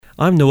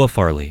I'm Noah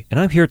Farley, and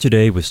I'm here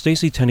today with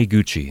Stacy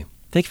Taniguchi.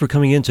 Thank you for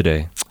coming in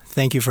today.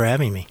 Thank you for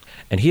having me.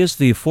 And he is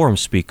the forum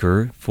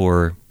speaker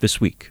for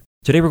this week.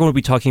 Today we're going to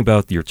be talking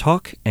about your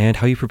talk and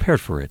how you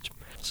prepared for it.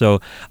 So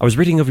I was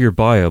reading over your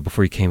bio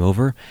before you came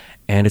over,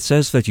 and it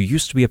says that you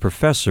used to be a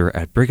professor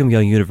at Brigham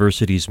Young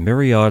University's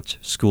Marriott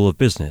School of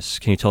Business.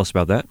 Can you tell us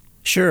about that?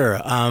 Sure.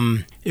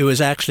 It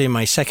was actually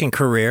my second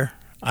career.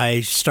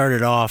 I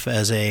started off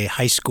as a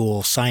high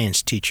school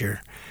science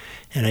teacher,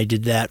 and I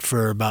did that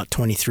for about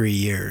 23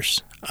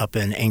 years up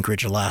in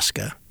Anchorage,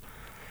 Alaska.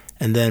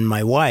 And then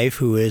my wife,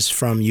 who is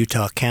from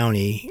Utah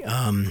County,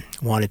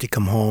 wanted to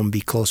come home,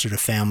 be closer to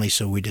family,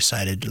 so we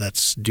decided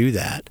let's do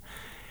that.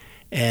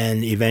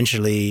 And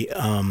eventually,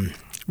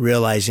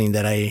 realizing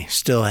that I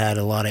still had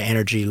a lot of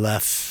energy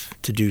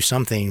left to do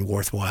something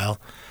worthwhile,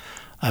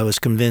 I was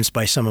convinced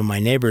by some of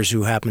my neighbors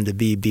who happened to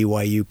be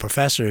BYU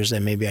professors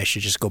that maybe I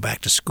should just go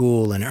back to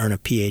school and earn a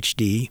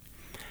PhD.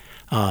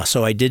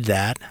 So I did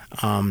that.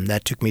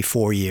 That took me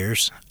 4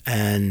 years.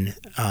 And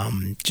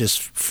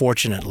just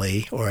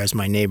fortunately, or as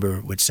my neighbor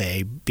would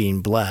say,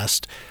 being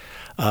blessed,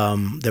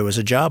 there was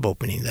a job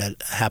opening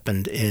that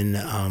happened in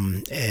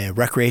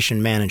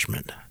recreation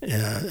management,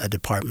 a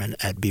department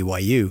at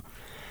BYU.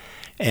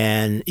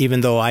 And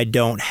even though I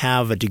don't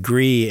have a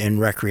degree in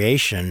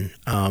recreation,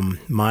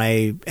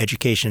 my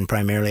education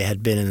primarily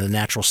had been in the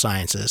natural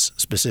sciences,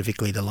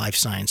 specifically the life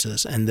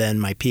sciences. And then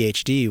my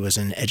PhD was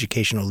in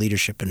educational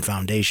leadership and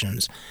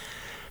foundations.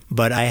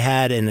 But I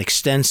had an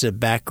extensive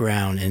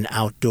background in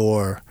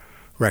outdoor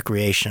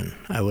recreation.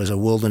 I was a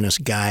wilderness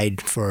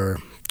guide for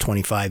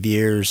 25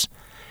 years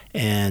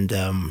and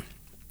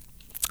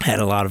had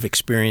a lot of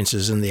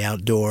experiences in the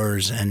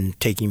outdoors and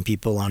taking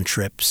people on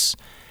trips.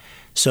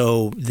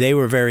 So they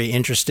were very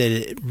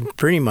interested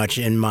pretty much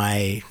in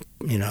my,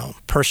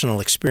 personal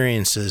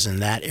experiences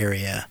in that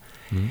area.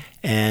 Mm-hmm.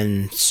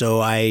 And so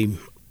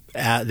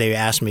they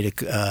asked me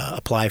to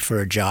apply for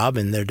a job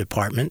in their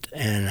department,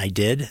 and I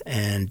did.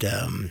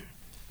 And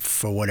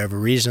for whatever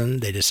reason,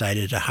 they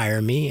decided to hire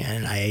me,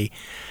 and I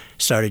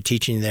started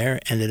teaching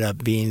there, ended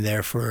up being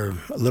there for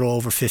a little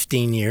over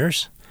 15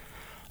 years.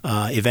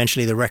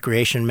 Eventually, the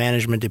Recreation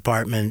Management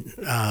Department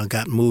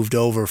got moved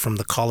over from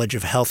the College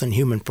of Health and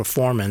Human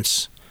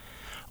Performance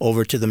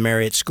over to the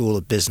Marriott School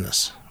of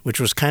Business, which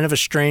was kind of a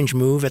strange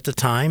move at the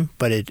time,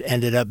 but it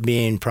ended up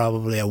being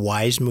probably a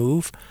wise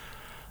move.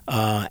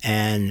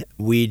 And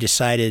we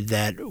decided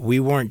that we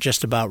weren't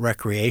just about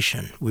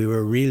recreation. We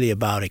were really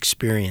about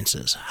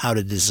experiences, how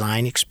to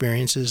design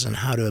experiences and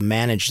how to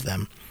manage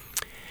them.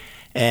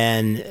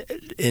 And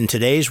in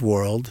today's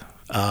world,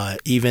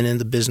 even in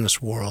the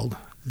business world,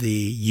 the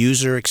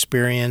user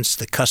experience,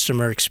 the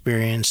customer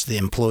experience, the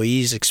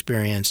employee's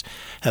experience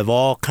have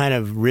all kind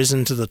of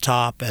risen to the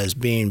top as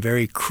being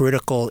very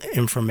critical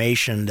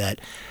information that,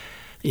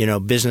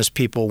 business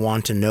people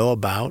want to know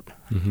about.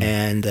 Mm-hmm.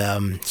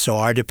 And so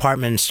our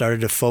department started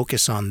to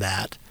focus on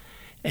that.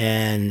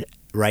 And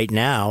right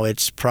now,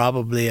 it's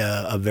probably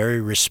a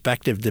very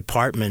respected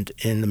department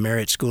in the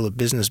Marriott School of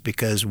Business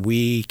because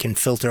we can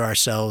filter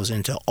ourselves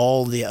into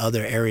all the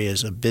other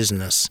areas of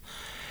business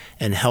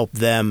and help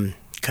them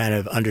kind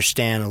of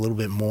understand a little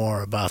bit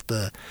more about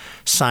the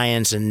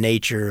science and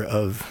nature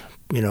of,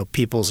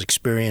 people's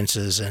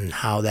experiences and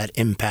how that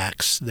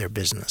impacts their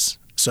business.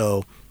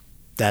 So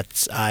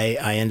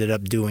I ended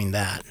up doing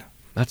that.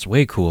 That's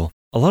way cool.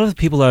 A lot of the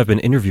people that I've been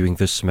interviewing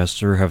this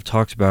semester have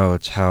talked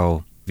about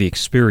how the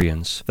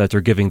experience that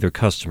they're giving their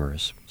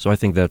customers. So I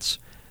think that's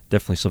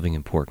definitely something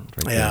important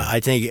right there.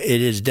 I think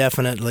it is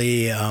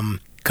definitely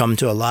come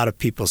to a lot of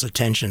people's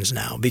attentions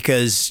now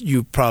because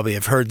you probably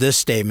have heard this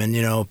statement,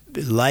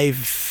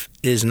 life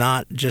is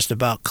not just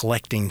about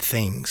collecting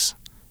things.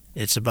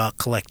 It's about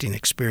collecting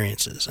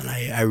experiences. And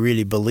I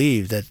really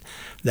believe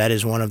that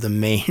is one of the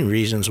main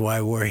reasons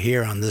why we're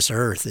here on this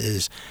earth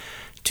is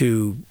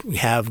to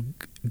have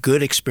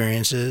good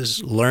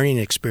experiences, learning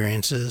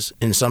experiences,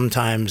 and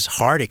sometimes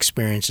hard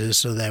experiences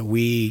so that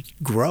we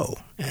grow.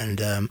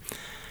 And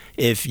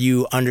if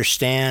you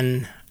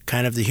understand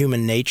kind of the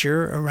human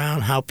nature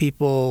around how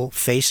people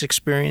face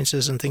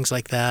experiences and things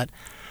like that,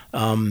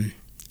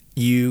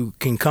 you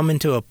can come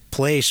into a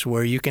place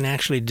where you can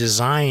actually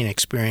design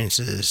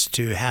experiences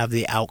to have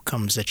the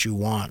outcomes that you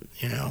want,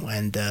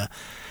 and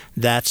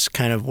that's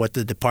kind of what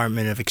the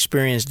Department of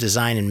Experience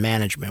Design and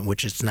Management,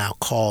 which it's now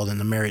called in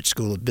the Marriott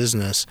School of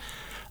Business,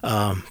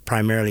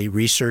 primarily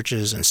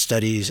researches and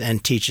studies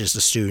and teaches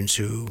the students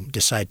who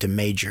decide to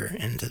major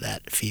into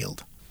that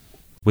field.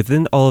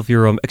 Within all of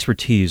your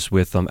expertise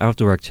with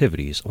outdoor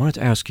activities, I wanted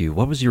to ask you,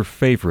 what was your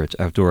favorite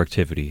outdoor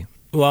activity?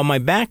 Well, my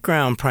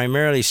background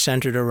primarily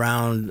centered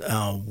around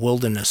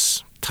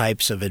wilderness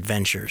types of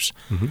adventures,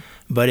 mm-hmm.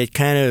 but it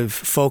kind of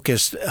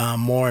focused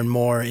more and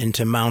more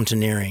into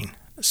mountaineering,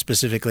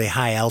 specifically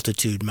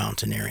high-altitude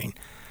mountaineering.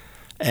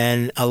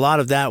 And a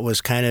lot of that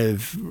was kind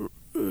of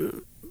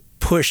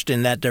pushed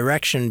in that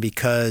direction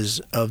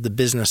because of the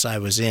business I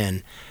was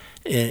in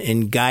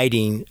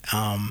guiding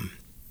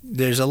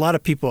there's a lot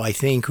of people, I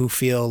think, who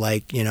feel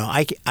like,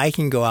 I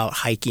can go out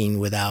hiking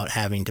without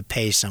having to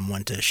pay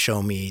someone to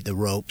show me the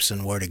ropes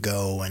and where to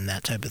go and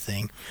that type of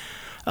thing.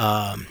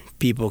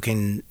 People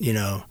can,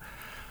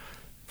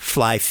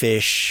 fly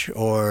fish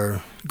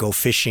or go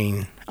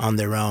fishing on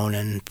their own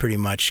and pretty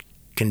much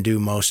can do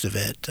most of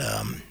it.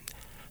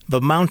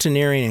 But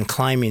mountaineering and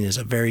climbing is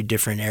a very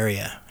different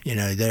area.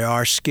 There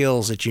are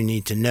skills that you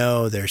need to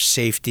know. There's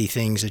safety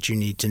things that you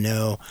need to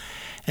know.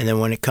 And then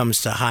when it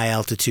comes to high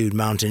altitude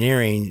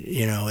mountaineering,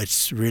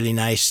 it's really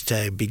nice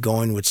to be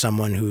going with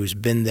someone who's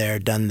been there,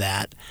 done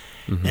that,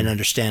 and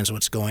understands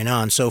what's going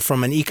on. So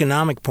from an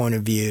economic point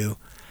of view,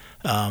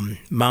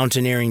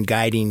 mountaineering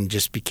guiding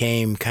just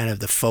became kind of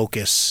the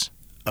focus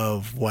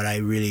of what I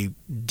really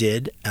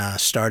did.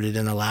 Started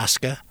in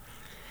Alaska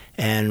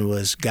and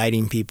was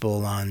guiding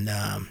people on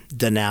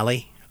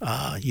Denali,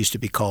 used to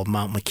be called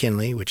Mount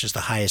McKinley, which is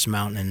the highest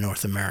mountain in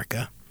North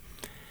America.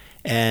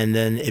 And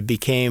then it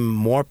became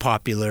more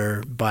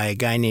popular by a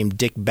guy named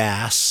Dick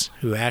Bass,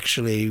 who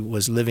actually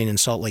was living in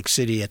Salt Lake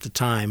City at the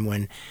time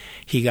when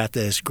he got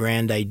this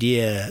grand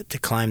idea to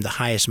climb the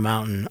highest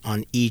mountain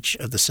on each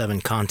of the 7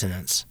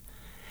 continents.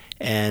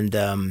 And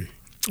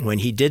when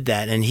he did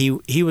that, and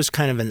he was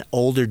kind of an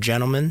older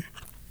gentleman,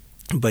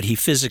 but he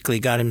physically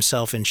got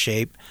himself in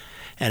shape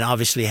and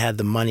obviously had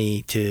the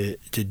money to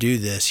do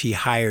this. He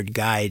hired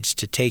guides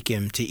to take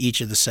him to each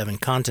of the 7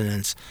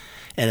 continents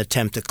and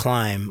attempt to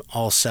climb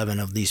all 7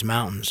 of these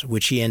mountains,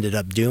 which he ended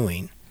up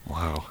doing.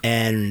 Wow.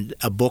 And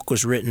a book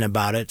was written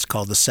about it. It's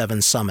called The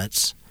 7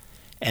 Summits.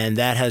 And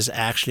that has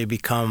actually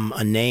become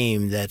a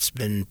name that's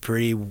been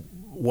pretty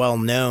well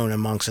known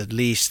amongst at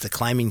least the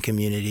climbing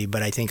community,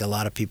 but I think a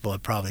lot of people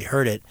have probably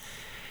heard it.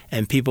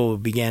 And people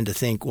began to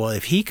think, well,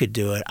 if he could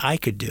do it, I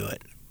could do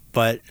it.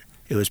 But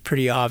it was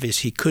pretty obvious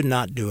he could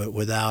not do it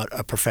without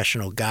a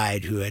professional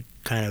guide who had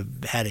kind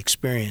of had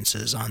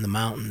experiences on the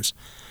mountains.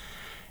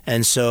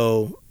 And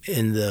so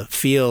in the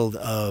field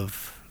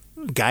of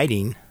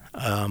guiding,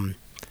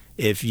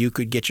 if you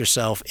could get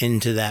yourself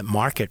into that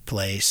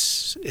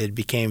marketplace, it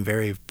became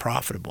very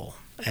profitable.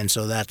 And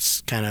so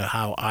that's kind of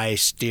how I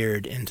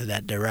steered into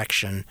that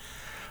direction.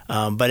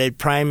 But it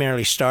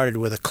primarily started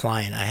with a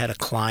client. I had a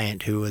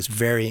client who was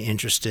very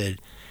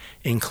interested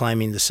in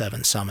climbing the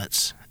 7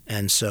 summits.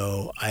 And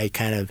so I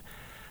kind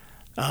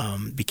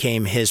of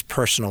became his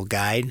personal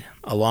guide.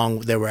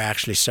 There were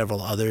actually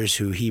several others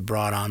who he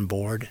brought on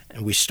board.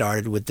 And we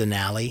started with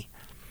Denali.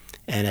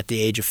 And at the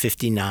age of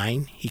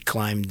 59, he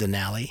climbed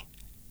Denali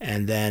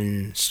and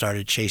then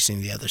started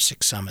chasing the other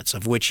 6 summits,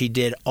 of which he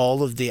did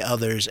all of the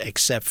others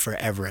except for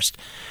Everest.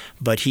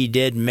 But he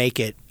did make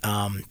it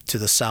to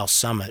the South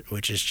Summit,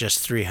 which is just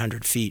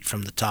 300 feet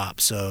from the top.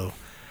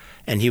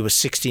 And he was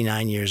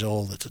 69 years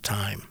old at the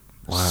time.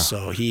 Wow.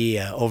 So he,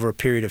 over a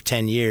period of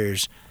 10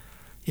 years,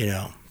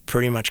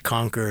 pretty much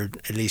conquered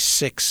at least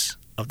 6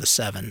 of the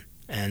 7.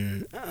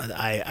 And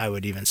I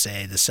would even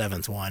say the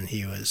 7th one,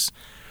 he was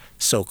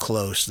so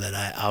close that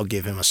I'll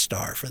give him a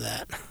star for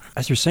that.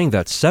 As you're saying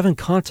that, 7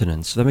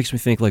 continents, that makes me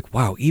think like,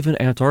 wow, even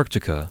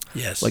Antarctica.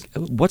 Yes. Like,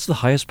 what's the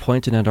highest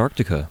point in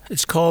Antarctica?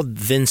 It's called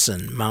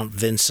Vinson, Mount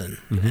Vinson,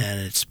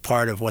 and it's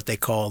part of what they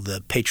call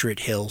the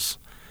Patriot Hills.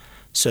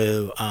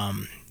 So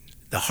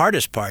the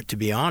hardest part, to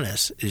be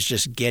honest, is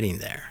just getting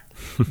there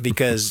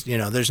because,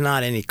 there's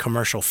not any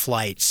commercial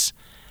flights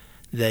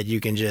that you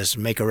can just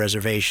make a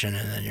reservation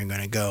and then you're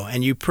going to go.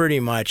 And you pretty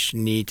much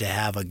need to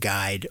have a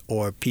guide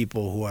or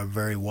people who are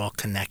very well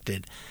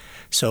connected.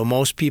 So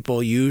most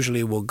people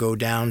usually will go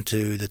down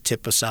to the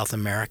tip of South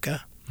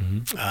America,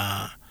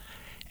 an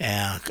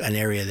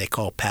area they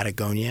call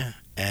Patagonia,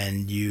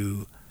 and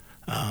you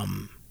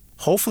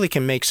hopefully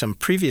can make some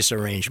previous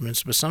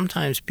arrangements, but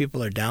sometimes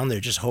people are down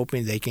there just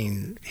hoping they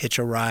can hitch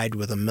a ride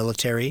with a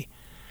military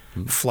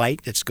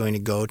flight that's going to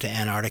go to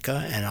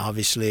Antarctica, and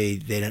obviously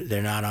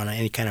they're not on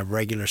any kind of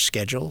regular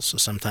schedule, so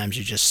sometimes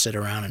you just sit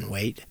around and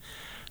wait.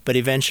 But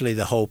eventually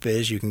the hope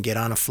is you can get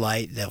on a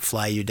flight, they'll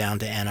fly you down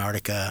to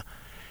Antarctica,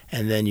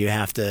 and then you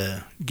have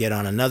to get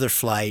on another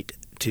flight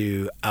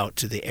out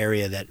to the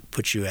area that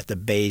puts you at the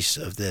base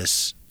of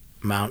this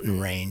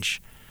mountain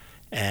range.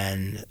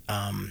 And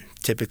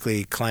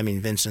typically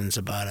climbing Vinson's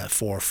about a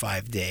 4 or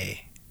 5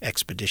 day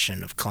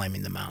expedition of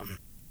climbing the mountain.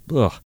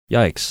 Ugh,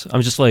 yikes.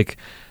 I'm just like,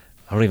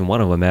 I don't even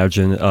want to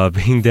imagine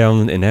being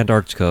down in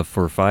Antarctica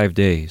for 5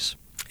 days.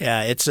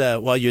 Yeah, it's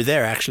you're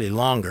there actually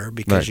longer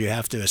because you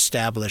have to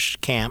establish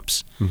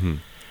camps.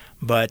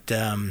 But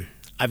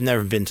I've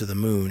never been to the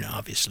moon,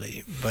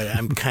 obviously, but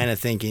I'm kind of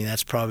thinking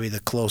that's probably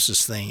the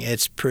closest thing.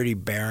 It's pretty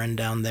barren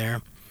down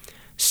there.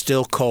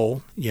 Still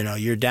cold.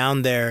 You're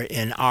down there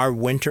in our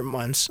winter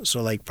months,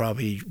 so like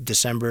probably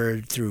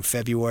December through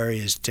February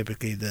is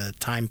typically the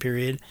time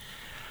period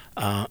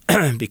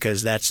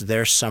because that's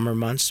their summer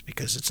months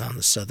because it's on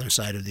the southern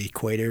side of the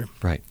equator.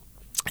 Right.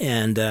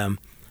 And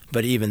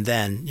but even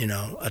then,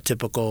 a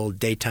typical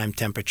daytime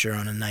temperature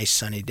on a nice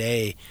sunny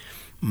day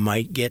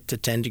might get to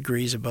 10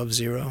 degrees above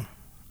zero.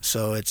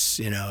 So it's,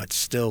 it's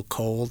still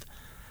cold,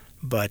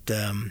 but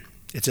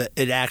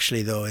It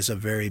actually, though, is a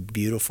very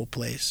beautiful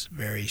place,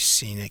 very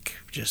scenic,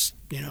 just,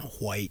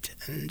 white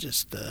and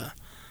just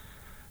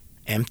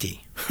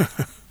empty.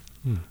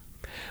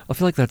 I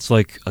feel like that's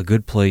like a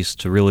good place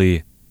to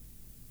really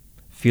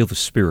feel the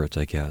spirit,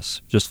 I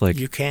guess. Just like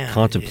You can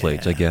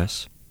contemplate, I yeah.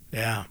 guess.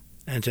 Yeah,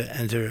 and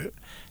to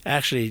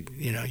actually,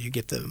 you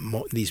get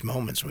these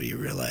moments where you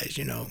realize,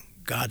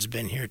 God's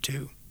been here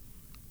too.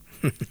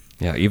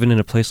 Yeah, even in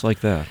a place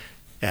like that.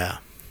 Yeah,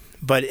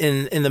 but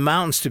in the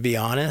mountains, to be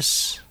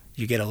honest,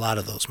 you get a lot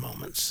of those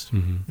moments.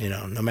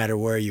 Mm-hmm. No matter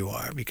where you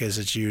are, because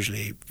it's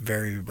usually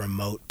very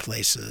remote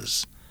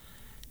places,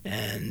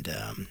 and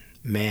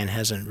man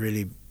hasn't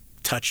really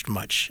touched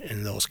much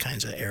in those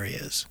kinds of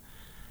areas,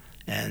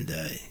 and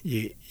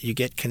you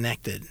get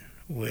connected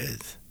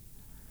with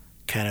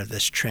kind of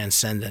this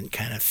transcendent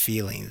kind of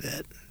feeling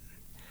that,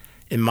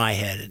 in my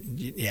head,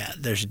 yeah,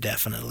 there's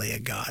definitely a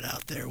God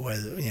out there.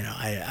 Whether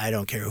I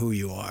don't care who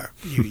you are,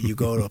 you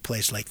go to a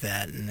place like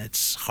that, and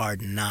it's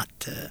hard not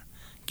to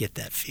get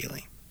that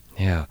feeling.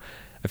 Yeah.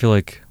 I feel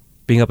like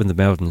being up in the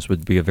mountains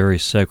would be a very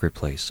sacred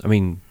place. I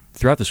mean,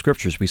 throughout the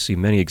scriptures, we see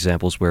many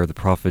examples where the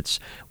prophets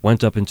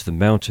went up into the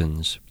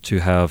mountains to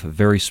have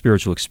very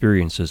spiritual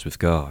experiences with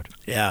God.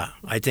 Yeah,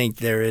 I think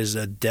there is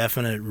a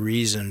definite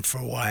reason for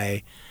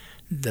why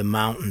the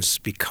mountains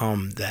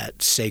become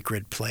that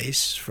sacred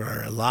place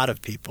for a lot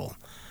of people.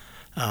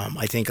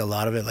 I think a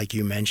lot of it, like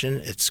you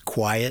mentioned, it's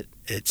quiet,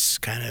 it's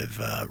kind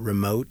of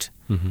remote,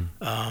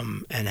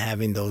 Mm-hmm. and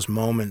having those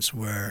moments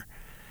where,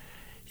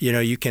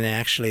 you can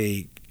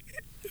actually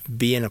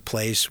be in a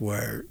place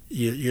where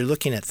you're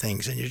looking at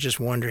things and you're just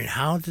wondering,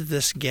 how did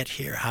this get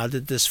here? How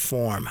did this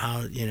form?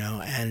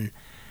 And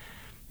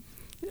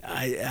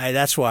I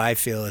that's why I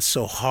feel it's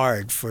so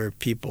hard for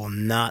people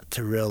not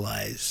to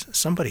realize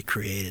somebody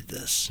created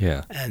this.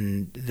 Yeah.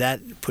 And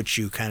that puts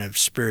you kind of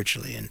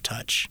spiritually in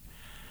touch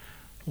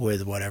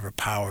with whatever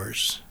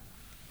powers,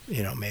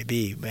 may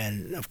be.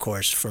 And of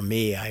course, for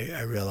me,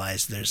 I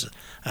realize there's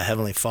a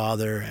Heavenly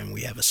Father and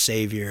we have a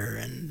Savior,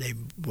 and they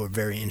were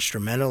very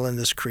instrumental in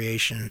this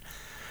creation.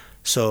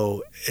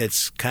 So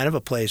it's kind of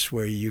a place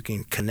where you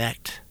can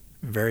connect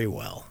very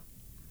well,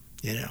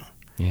 Yeah.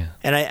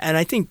 And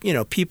I think,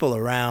 people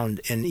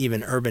around in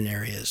even urban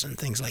areas and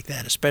things like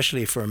that,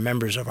 especially for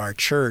members of our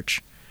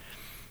church,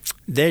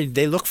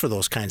 they look for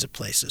those kinds of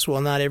places.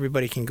 Well, not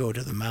everybody can go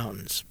to the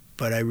mountains,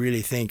 but I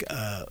really think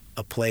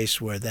a place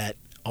where that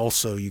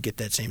also you get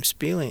that same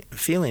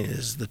feeling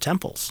is the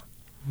temples.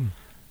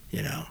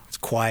 It's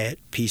quiet,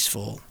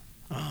 peaceful,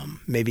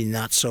 maybe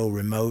not so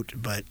remote,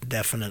 but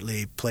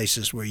definitely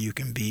places where you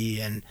can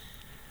be and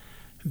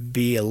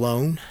be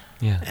alone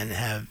Yeah. and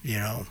have,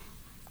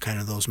 kind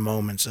of those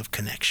moments of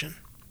connection.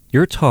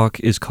 Your talk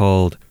is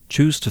called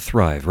Choose to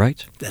Thrive,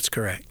 right? That's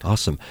correct.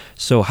 Awesome.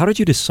 So how did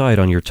you decide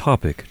on your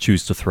topic,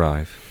 Choose to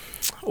Thrive?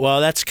 Well,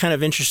 that's kind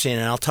of interesting,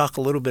 and I'll talk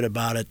a little bit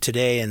about it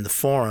today in the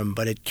forum,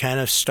 but it kind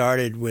of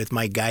started with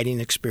my guiding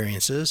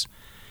experiences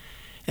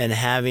and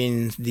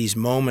having these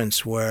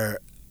moments where,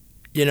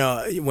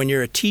 when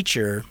you're a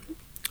teacher,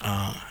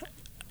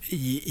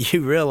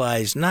 you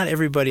realize not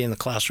everybody in the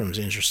classroom is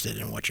interested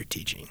in what you're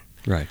teaching.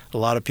 Right. A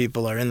lot of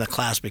people are in the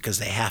class because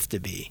they have to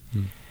be.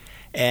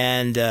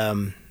 And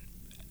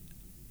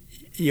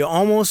you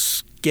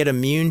almost get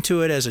immune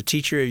to it as a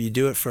teacher if you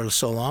do it for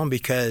so long,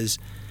 because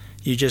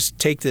you just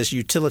take this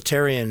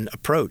utilitarian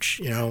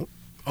approach.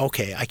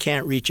 Okay, I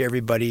can't reach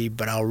everybody,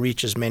 but I'll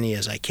reach as many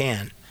as I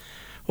can.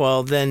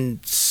 Well, then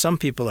some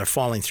people are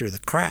falling through the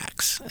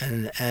cracks,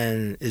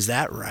 and is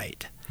that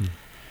right?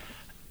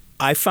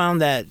 I found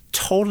that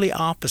totally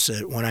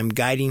opposite when I'm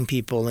guiding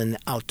people in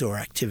outdoor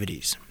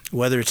activities.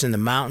 Whether it's in the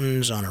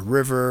mountains, on a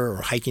river, or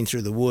hiking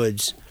through the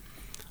woods,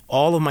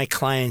 all of my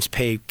clients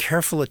pay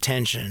careful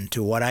attention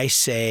to what I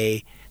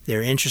say.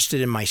 They're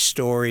interested in my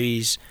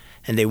stories,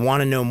 and they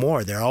want to know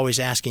more. They're always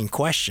asking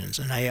questions.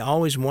 And I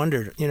always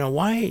wondered,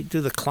 why do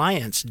the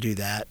clients do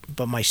that,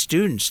 but my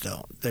students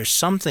don't?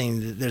 There's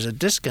a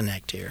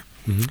disconnect here.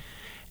 Mm-hmm.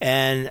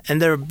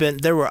 And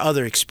there were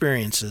other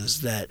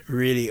experiences that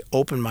really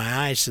opened my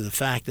eyes to the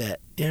fact that,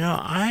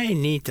 I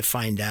need to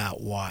find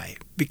out why.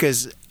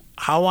 Because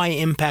how I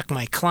impact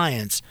my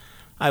clients,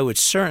 I would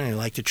certainly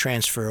like to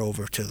transfer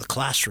over to the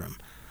classroom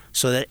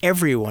so that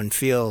everyone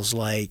feels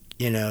like,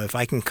 if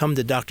I can come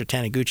to Dr.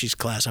 Taniguchi's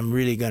class, I'm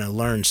really going to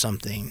learn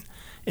something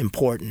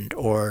important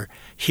or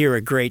hear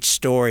a great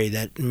story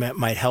that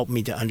might help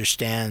me to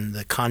understand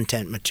the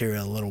content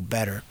material a little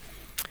better.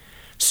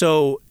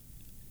 So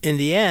in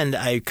the end,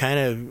 I kind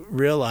of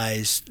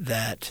realized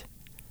that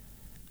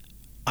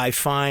I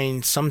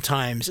find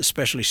sometimes,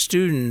 especially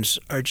students,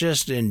 are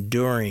just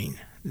enduring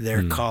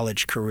their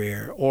college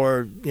career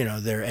or,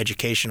 their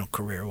educational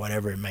career,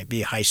 whatever it might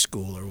be, high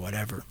school or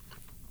whatever.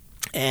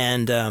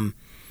 And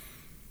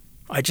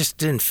I just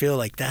didn't feel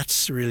like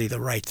that's really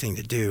the right thing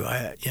to do.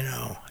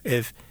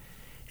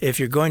 If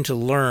you're going to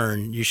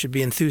learn, you should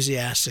be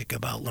enthusiastic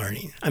about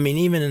learning. I mean,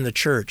 even in the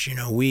church,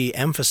 we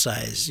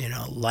emphasize,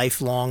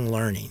 lifelong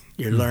learning.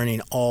 You're learning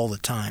all the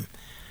time.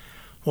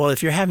 Well,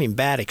 if you're having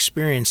bad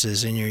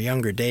experiences in your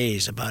younger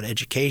days about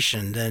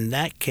education, then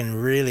that can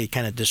really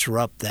kind of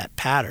disrupt that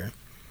pattern.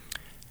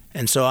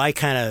 And so I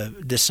kind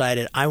of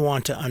decided I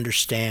want to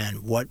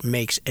understand what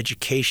makes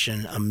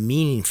education a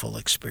meaningful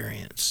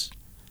experience.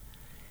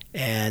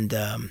 And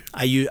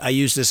I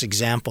use this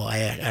example. I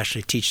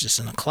actually teach this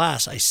in a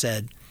class. I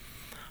said,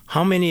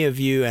 how many of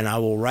you, and I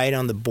will write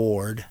on the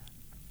board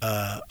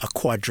a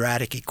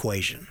quadratic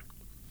equation.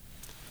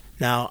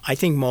 Now, I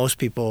think most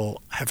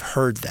people have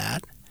heard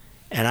that,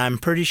 and I'm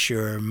pretty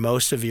sure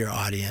most of your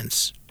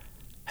audience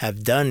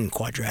have done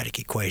quadratic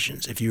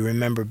equations. If you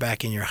remember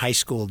back in your high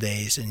school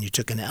days and you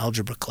took an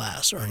algebra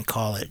class or in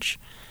college,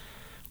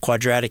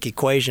 quadratic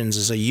equations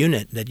is a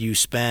unit that you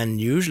spend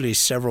usually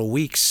several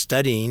weeks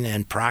studying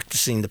and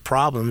practicing the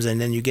problems,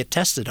 and then you get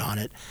tested on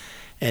it,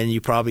 and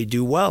you probably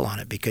do well on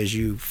it because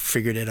you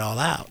figured it all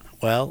out.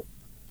 Well,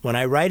 when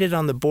I write it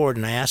on the board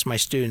and I ask my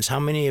students, how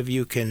many of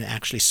you can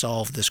actually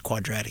solve this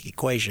quadratic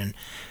equation,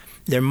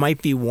 there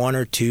might be one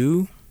or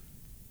two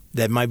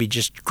that might be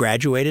just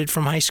graduated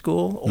from high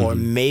school, or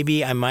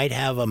maybe I might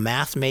have a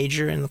math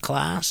major in the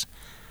class,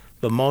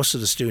 but most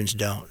of the students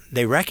don't.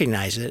 They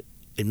recognize it.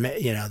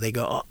 They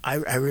go, oh,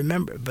 I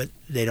remember, but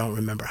they don't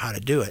remember how to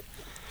do it.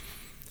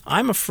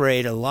 I'm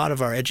afraid a lot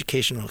of our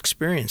educational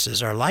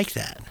experiences are like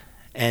that.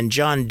 And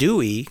John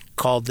Dewey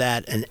called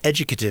that an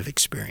educative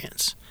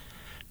experience,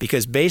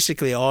 because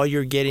basically all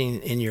you're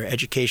getting in your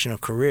educational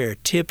career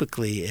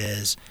typically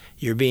is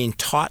you're being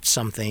taught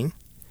something,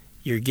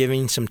 you're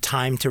giving some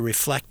time to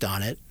reflect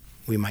on it,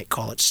 we might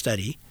call it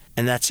study,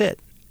 and that's it.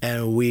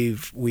 And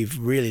we've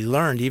really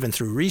learned, even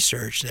through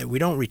research, that we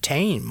don't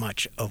retain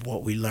much of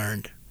what we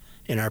learned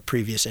in our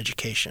previous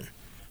education.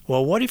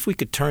 Well, what if we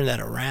could turn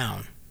that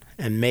around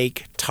and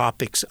make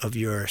topics of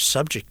your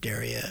subject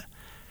area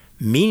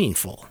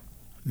meaningful,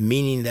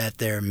 meaning that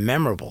they're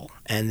memorable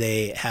and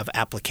they have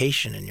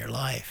application in your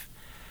life?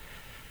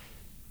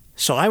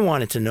 So I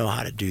wanted to know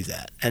how to do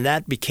that. And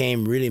that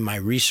became really my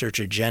research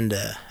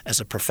agenda as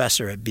a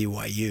professor at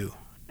BYU,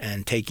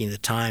 and taking the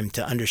time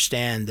to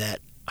understand that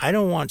I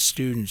don't want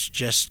students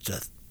just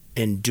to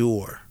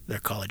endure their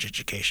college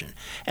education.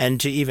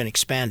 And to even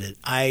expand it,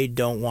 I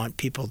don't want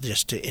people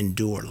just to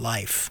endure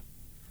life.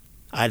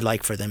 I'd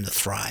like for them to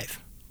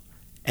thrive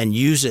and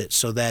use it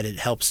so that it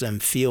helps them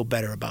feel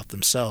better about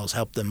themselves,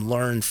 help them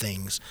learn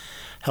things,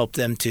 help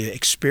them to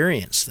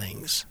experience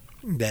things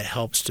that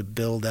helps to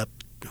build up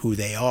who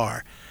they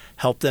are,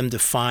 help them to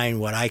find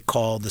what I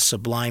call the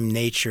sublime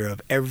nature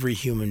of every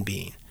human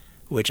being,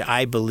 which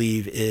I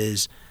believe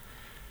is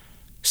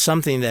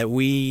something that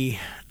we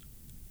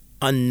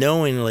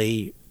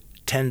unknowingly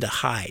tend to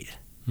hide.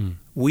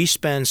 We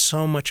spend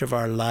so much of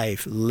our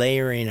life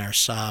layering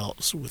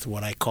ourselves with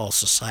what I call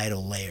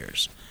societal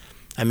layers.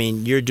 I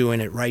mean, you're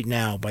doing it right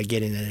now by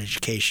getting an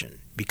education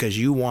because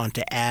you want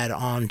to add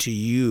on to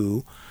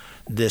you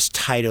this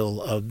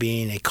title of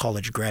being a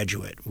college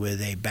graduate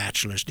with a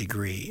bachelor's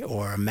degree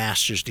or a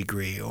master's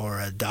degree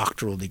or a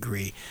doctoral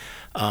degree.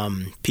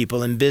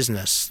 People in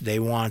business, they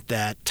want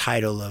that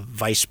title of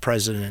vice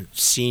president,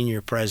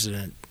 senior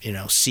president,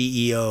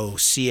 CEO,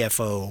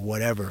 CFO,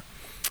 whatever.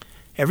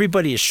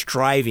 Everybody is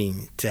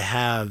striving to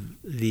have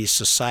these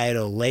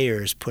societal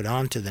layers put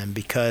onto them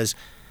because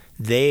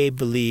they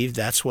believe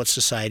that's what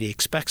society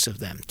expects of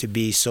them, to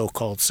be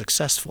so-called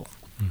successful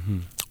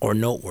or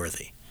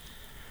noteworthy.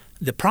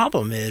 The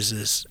problem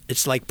is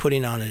it's like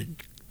putting on a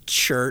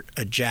shirt,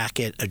 a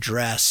jacket, a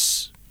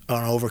dress,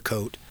 an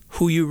overcoat.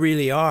 Who you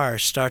really are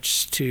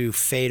starts to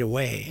fade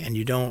away, and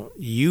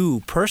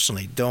you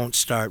personally don't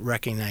start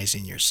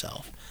recognizing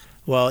yourself.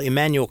 Well,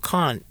 Immanuel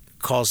Kant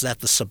calls that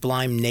the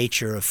sublime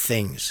nature of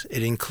things.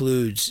 It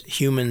includes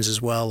humans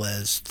as well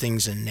as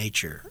things in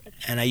nature.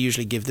 And I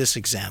usually give this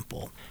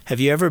example. Have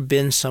you ever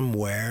been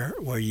somewhere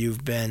where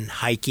you've been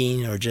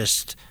hiking or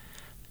just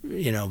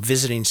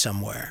visiting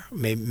somewhere?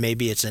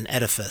 Maybe it's an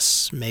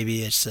edifice,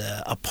 maybe it's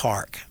a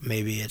park,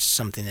 maybe it's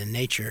something in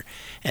nature,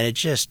 and it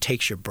just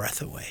takes your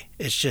breath away.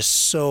 It's just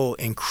so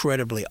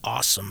incredibly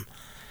awesome.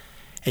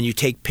 And you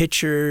take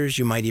pictures,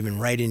 you might even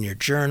write in your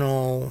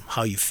journal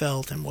how you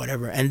felt and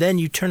whatever, and then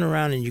you turn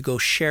around and you go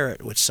share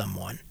it with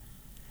someone.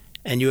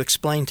 And you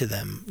explain to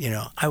them,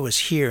 I was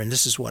here and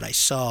this is what I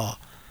saw.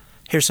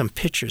 Here's some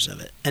pictures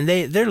of it. And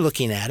they're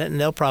looking at it and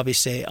they'll probably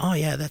say, oh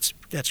yeah,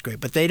 that's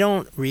great. But they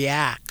don't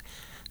react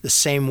the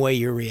same way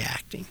you're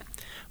reacting.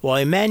 Well,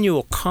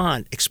 Immanuel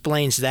Kant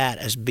explains that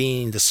as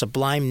being the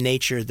sublime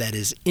nature that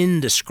is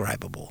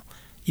indescribable.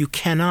 You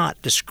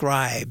cannot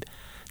describe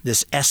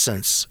this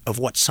essence of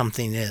what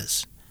something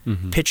is.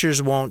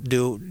 Pictures won't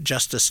do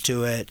justice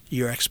to it.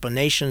 Your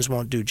explanations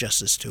won't do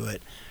justice to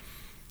it.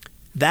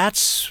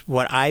 That's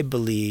what I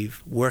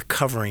believe we're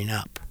covering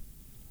up,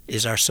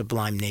 is our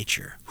sublime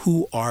nature.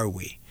 Who are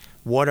we?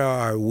 What are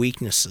our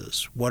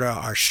weaknesses? What are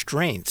our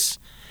strengths?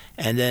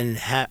 And then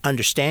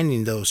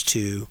understanding those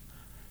two,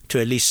 to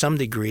at least some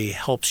degree,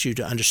 helps you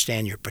to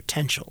understand your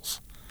potentials.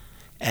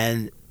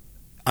 And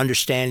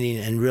understanding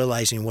and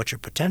realizing what your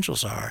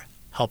potentials are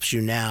helps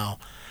you now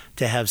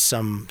to have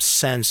some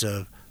sense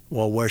of,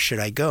 well, where should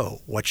I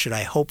go? What should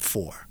I hope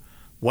for?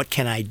 what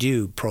can I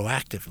do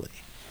proactively?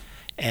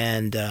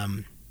 And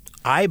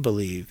I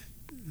believe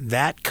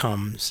that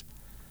comes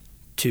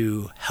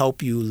to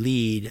help you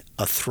lead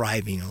a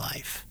thriving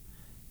life.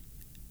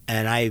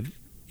 And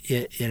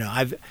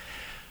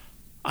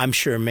I'm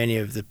sure many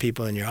of the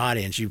people in your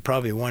audience, you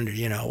probably wondered,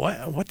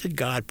 what did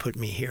God put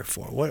me here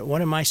for?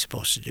 What am I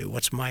supposed to do?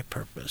 What's my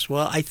purpose?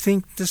 Well, I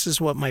think this is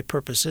what my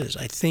purpose is.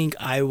 I think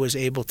I was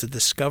able to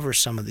discover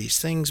some of these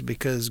things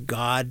because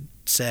God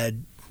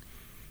said,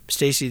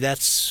 Stacy,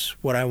 that's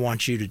what I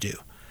want you to do,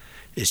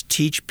 is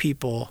teach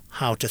people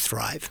how to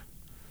thrive.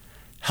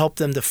 Help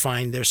them to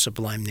find their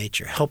sublime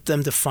nature. Help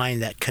them to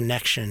find that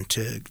connection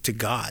to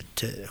God,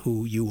 to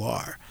who you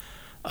are.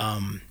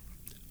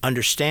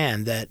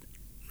 Understand that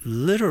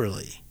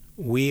literally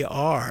we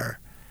are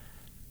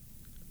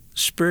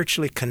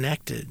spiritually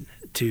connected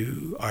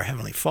to our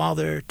Heavenly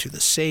Father, to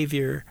the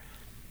Savior,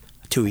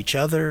 to each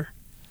other.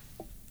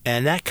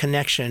 And that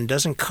connection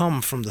doesn't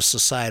come from the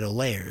societal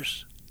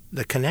layers.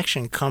 The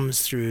connection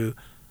comes through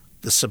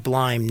the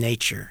sublime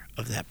nature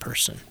of that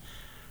person.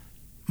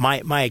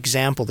 My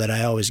example that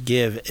I always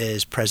give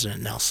is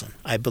President Nelson.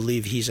 I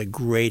believe he's a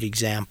great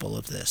example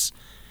of this.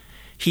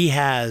 He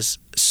has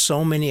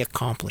so many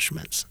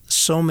accomplishments,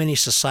 so many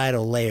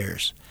societal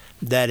layers,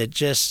 that it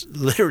just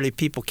literally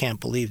people can't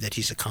believe that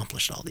he's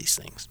accomplished all these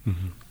things.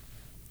 Mm-hmm.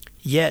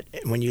 Yet,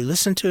 when you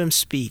listen to him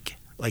speak,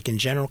 like in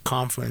general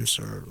conference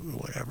or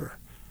whatever,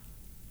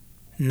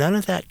 none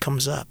of that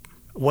comes up.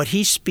 What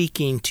he's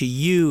speaking to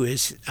you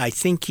is, I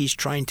think he's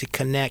trying to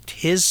connect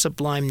his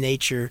sublime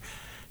nature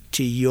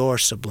to your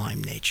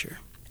sublime nature.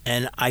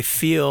 And I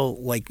feel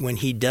like when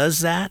he does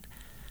that,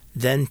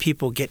 then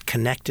people get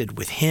connected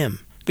with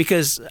him.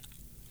 Because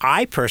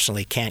I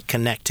personally can't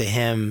connect to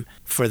him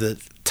for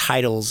the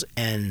titles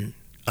and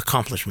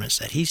accomplishments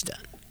that he's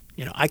done.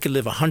 I could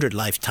live 100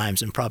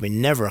 lifetimes and probably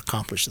never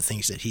accomplish the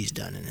things that he's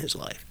done in his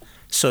life.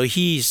 So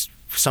he's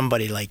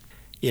somebody like,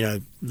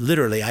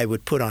 literally I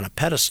would put on a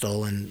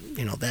pedestal and,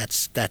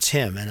 that's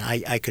him. And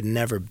I could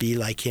never be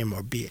like him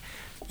or be.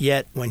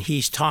 Yet when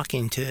he's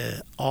talking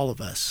to all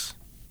of us,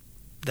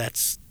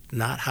 that's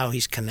not how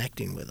he's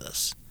connecting with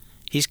us.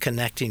 He's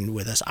connecting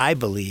with us, I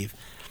believe,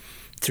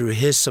 through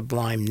his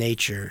sublime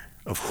nature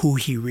of who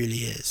he really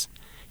is.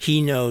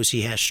 He knows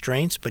he has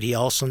strengths, but he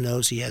also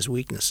knows he has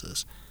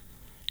weaknesses.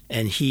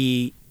 And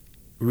he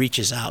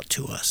reaches out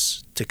to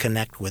us to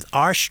connect with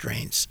our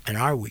strengths and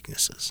our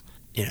weaknesses.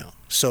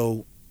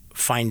 So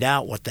find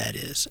out what that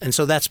is. And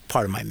so that's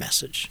part of my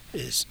message,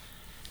 is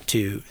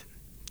to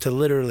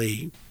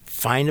literally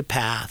find a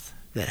path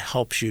that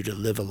helps you to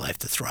live a life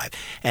to thrive.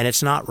 And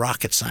it's not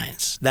rocket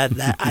science.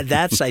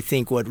 That's, I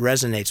think, what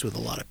resonates with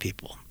a lot of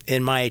people.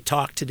 In my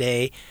talk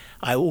today,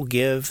 I will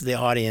give the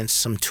audience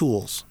some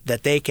tools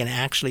that they can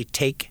actually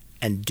take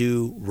and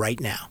do right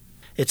now.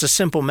 It's a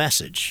simple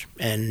message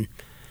and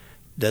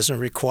doesn't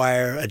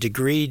require a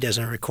degree,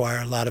 doesn't require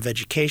a lot of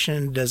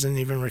education, doesn't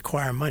even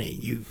require money.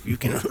 You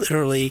can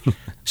literally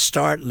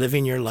start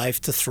living your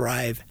life to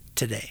thrive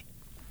today.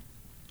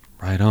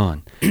 Right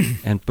on.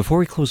 And before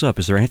we close up,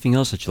 is there anything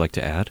else that you'd like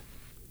to add?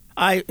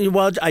 I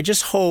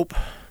just hope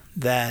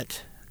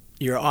that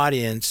your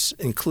audience,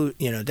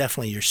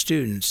 definitely your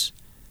students,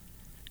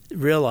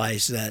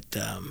 realize that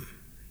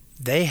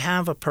they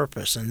have a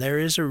purpose and there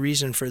is a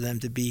reason for them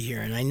to be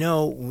here. And I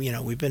know,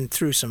 we've been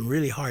through some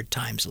really hard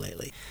times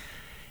lately.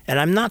 And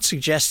I'm not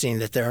suggesting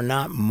that there are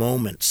not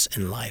moments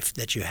in life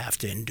that you have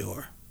to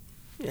endure.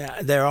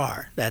 Yeah, there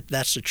are.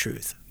 That's the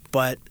truth.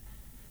 But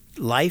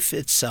life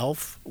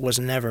itself was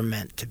never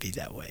meant to be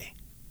that way.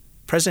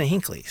 President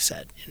Hinckley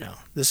said,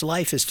 this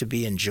life is to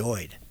be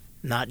enjoyed,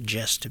 not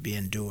just to be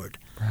endured.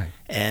 Right.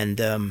 And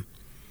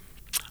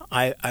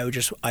I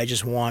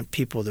just want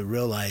people to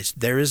realize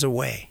there is a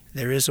way.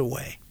 There is a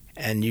way,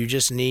 and you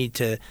just need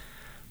to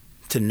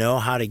know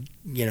how to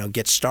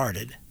get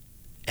started,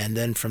 and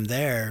then from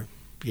there,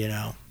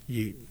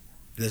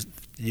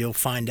 you'll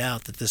find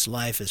out that this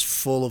life is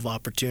full of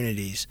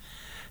opportunities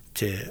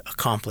to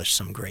accomplish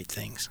some great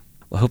things.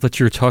 Well, I hope that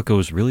your talk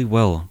goes really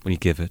well when you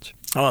give it.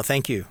 Oh,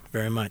 thank you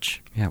very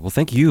much. Yeah, well,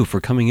 thank you for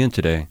coming in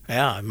today.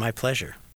 Yeah, my pleasure.